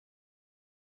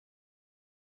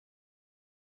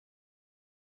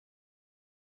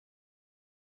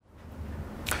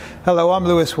Hello, I'm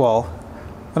Lewis Wall,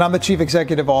 and I'm the Chief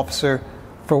Executive Officer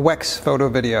for Wex Photo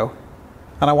Video,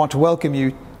 and I want to welcome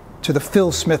you to the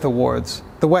Phil Smith Awards,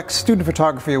 the Wex Student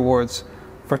Photography Awards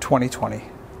for 2020.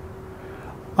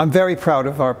 I'm very proud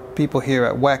of our people here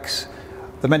at Wex,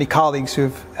 the many colleagues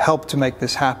who've helped to make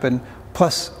this happen,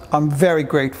 plus I'm very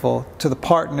grateful to the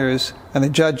partners and the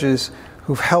judges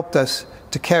who've helped us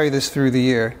to carry this through the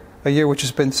year, a year which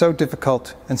has been so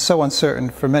difficult and so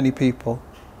uncertain for many people.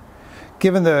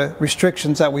 Given the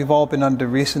restrictions that we've all been under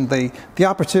recently, the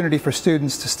opportunity for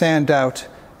students to stand out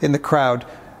in the crowd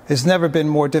has never been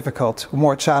more difficult,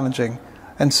 more challenging.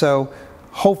 And so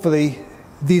hopefully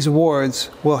these awards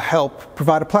will help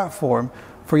provide a platform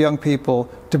for young people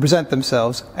to present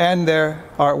themselves and their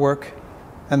artwork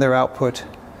and their output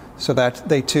so that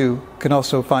they too can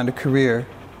also find a career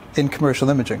in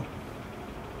commercial imaging.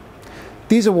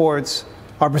 These awards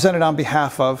are presented on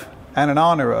behalf of and in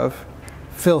honor of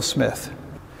Phil Smith.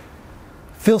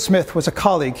 Phil Smith was a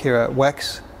colleague here at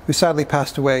Wex who sadly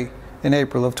passed away in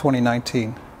April of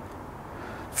 2019.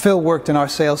 Phil worked in our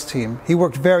sales team. He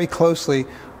worked very closely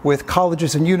with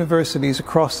colleges and universities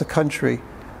across the country,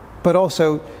 but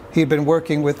also he had been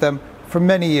working with them for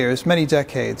many years, many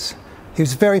decades. He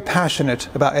was very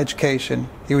passionate about education.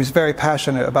 He was very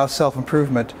passionate about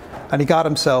self-improvement, and he got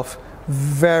himself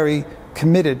very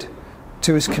committed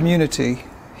to his community.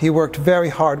 He worked very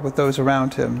hard with those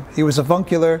around him. He was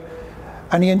avuncular,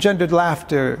 and he engendered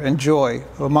laughter and joy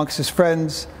amongst his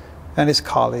friends and his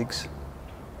colleagues.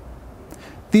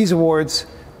 These awards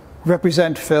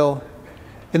represent Phil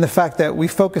in the fact that we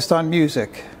focused on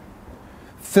music.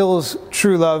 Phil's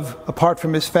true love, apart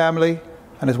from his family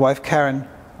and his wife Karen,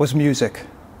 was music,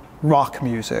 rock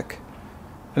music,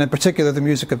 and in particular the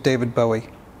music of David Bowie.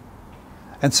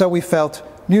 And so we felt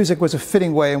music was a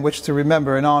fitting way in which to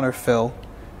remember and honor Phil,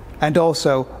 and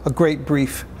also a great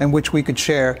brief in which we could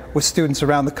share with students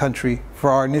around the country for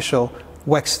our initial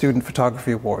Wex Student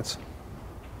Photography Awards.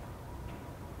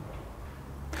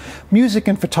 Music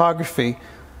and photography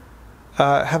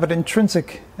have an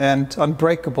intrinsic and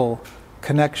unbreakable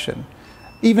connection.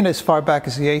 Even as far back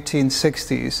as the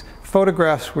 1860s,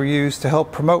 photographs were used to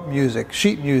help promote music,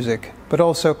 sheet music, but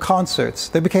also concerts.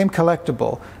 They became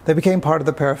collectible. They became part of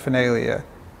the paraphernalia.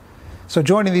 So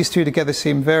joining these two together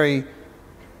seemed very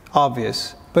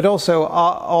obvious, but also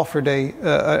offered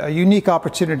a unique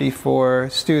opportunity for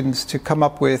students to come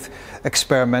up with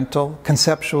experimental,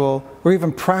 conceptual, or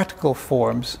even practical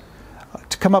forms,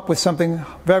 to come up with something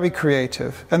very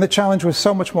creative. And the challenge was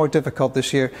so much more difficult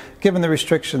this year, given the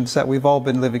restrictions that we've all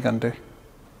been living under.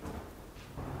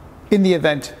 In the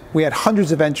event, we had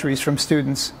hundreds of entries from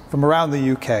students from around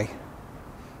the UK.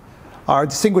 Our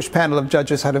distinguished panel of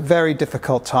judges had a very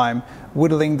difficult time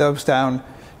whittling those down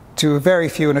to a very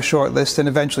few in a short list and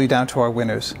eventually down to our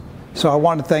winners. So I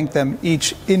want to thank them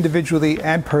each individually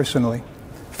and personally.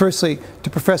 Firstly, to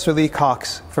Professor Lee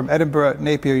Cox from Edinburgh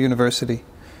Napier University.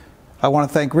 I want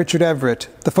to thank Richard Everett,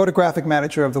 the photographic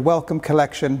manager of the Wellcome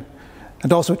Collection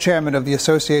and also chairman of the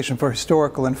Association for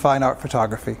Historical and Fine Art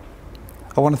Photography.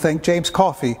 I want to thank James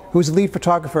Coffey, who is the lead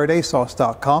photographer at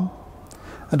ASOS.com,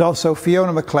 and also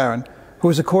Fiona McLaren, who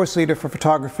is a course leader for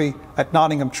photography at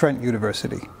Nottingham Trent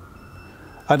University.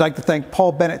 I'd like to thank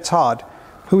Paul Bennett Todd,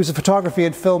 who is a photography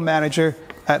and film manager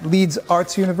at Leeds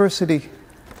Arts University.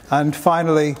 And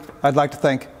finally, I'd like to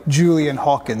thank Julian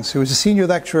Hawkins, who is a senior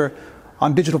lecturer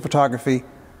on digital photography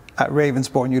at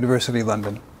Ravensbourne University,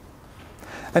 London.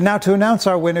 And now to announce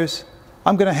our winners,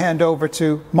 I'm going to hand over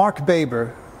to Mark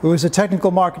Baber, who is a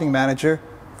technical marketing manager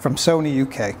from Sony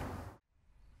UK.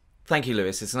 Thank you,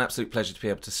 Lewis. It's an absolute pleasure to be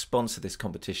able to sponsor this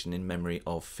competition in memory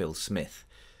of Phil Smith.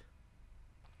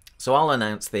 So I'll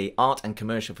announce the art and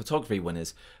commercial photography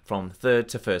winners from 3rd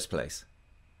to 1st place.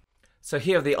 So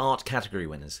here are the art category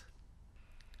winners.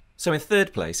 So in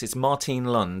 3rd place, it's Martine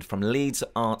Lund from Leeds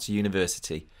Arts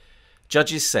University.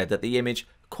 Judges said that the image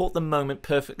caught the moment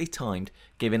perfectly timed,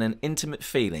 giving an intimate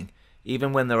feeling.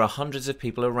 Even when there are hundreds of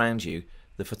people around you,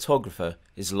 the photographer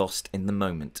is lost in the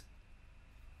moment.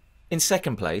 In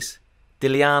 2nd place,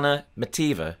 Diliana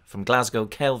Mativa from Glasgow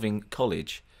Kelvin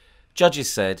College.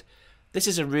 Judges said, this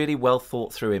is a really well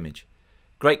thought through image.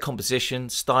 Great composition,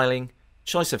 styling,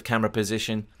 choice of camera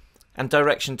position, and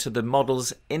direction to the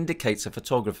models indicates a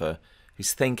photographer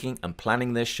who's thinking and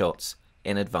planning their shots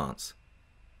in advance.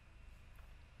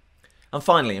 And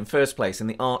finally, in 1st place in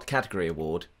the art category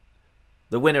award,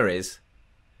 the winner is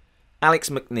Alex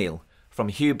McNeil from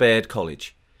Hugh Baird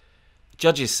College.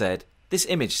 Judges said, this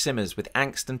image simmers with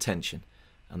angst and tension,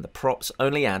 and the props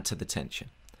only add to the tension.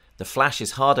 The flash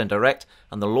is hard and direct,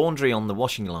 and the laundry on the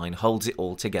washing line holds it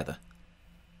all together.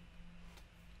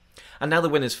 And now the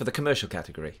winners for the commercial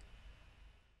category.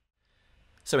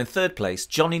 So in third place,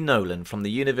 Johnny Nolan from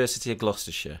the University of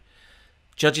Gloucestershire.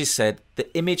 Judges said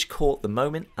the image caught the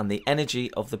moment and the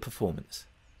energy of the performance.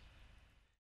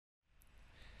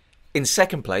 In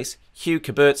second place, Hugh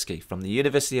Kabertsky from the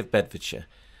University of Bedfordshire.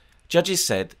 Judges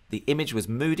said the image was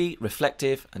moody,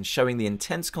 reflective and showing the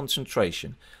intense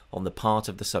concentration on the part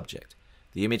of the subject.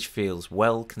 The image feels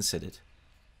well considered.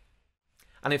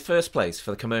 And in first place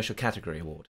for the Commercial Category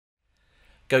Award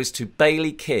goes to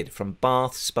Bailey Kidd from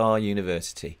Bath Spa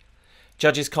University.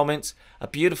 Judges' comments, a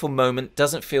beautiful moment,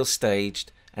 doesn't feel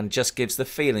staged and just gives the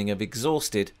feeling of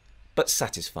exhausted but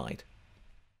satisfied.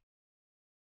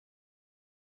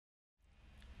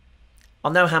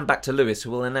 I'll now hand back to Lewis,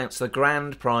 who will announce the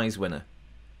grand prize winner.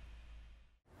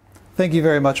 Thank you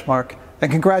very much, Mark,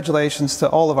 and congratulations to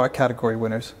all of our category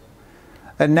winners.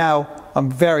 And now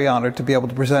I'm very honoured to be able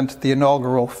to present the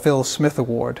inaugural Phil Smith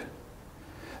Award.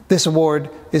 This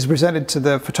award is presented to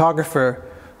the photographer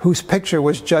whose picture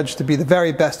was judged to be the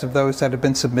very best of those that had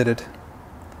been submitted.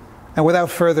 And without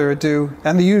further ado,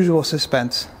 and the usual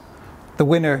suspense, the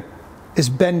winner is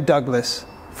Ben Douglas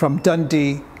from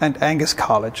Dundee and Angus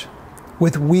College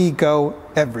with We Go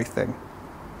Everything.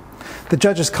 The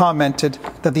judges commented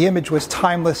that the image was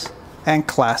timeless and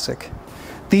classic.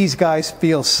 These guys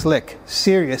feel slick,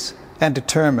 serious, and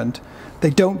determined.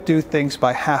 They don't do things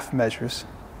by half measures.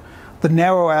 The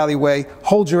narrow alleyway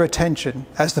holds your attention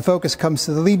as the focus comes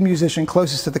to the lead musician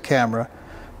closest to the camera.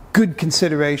 Good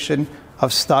consideration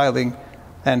of styling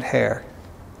and hair.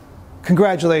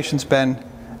 Congratulations, Ben,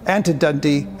 and to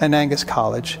Dundee and Angus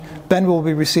College. Ben will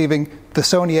be receiving the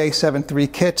Sony A7 III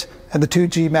kit and the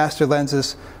 2G master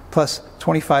lenses, plus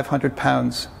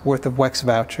 £2,500 worth of Wex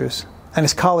vouchers. And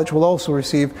his college will also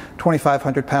receive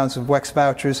 £2,500 of Wex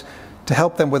vouchers to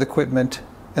help them with equipment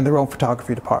in their own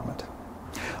photography department.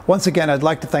 Once again, I'd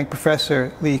like to thank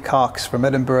Professor Lee Cox from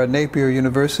Edinburgh Napier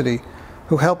University,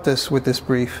 who helped us with this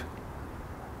brief.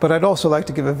 But I'd also like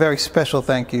to give a very special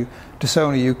thank you to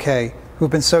Sony UK, who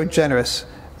have been so generous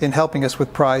in helping us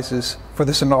with prizes for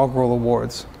this inaugural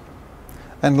awards.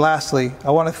 And lastly,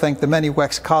 I want to thank the many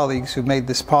Wex colleagues who made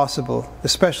this possible,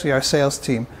 especially our sales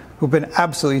team, who've been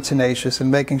absolutely tenacious in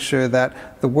making sure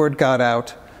that the word got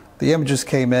out, the images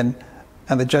came in,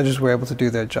 and the judges were able to do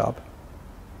their job.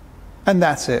 And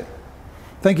that's it.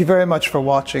 Thank you very much for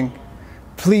watching.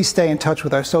 Please stay in touch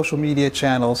with our social media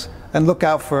channels and look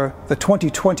out for the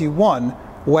 2021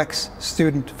 Wex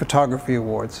Student Photography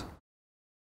Awards.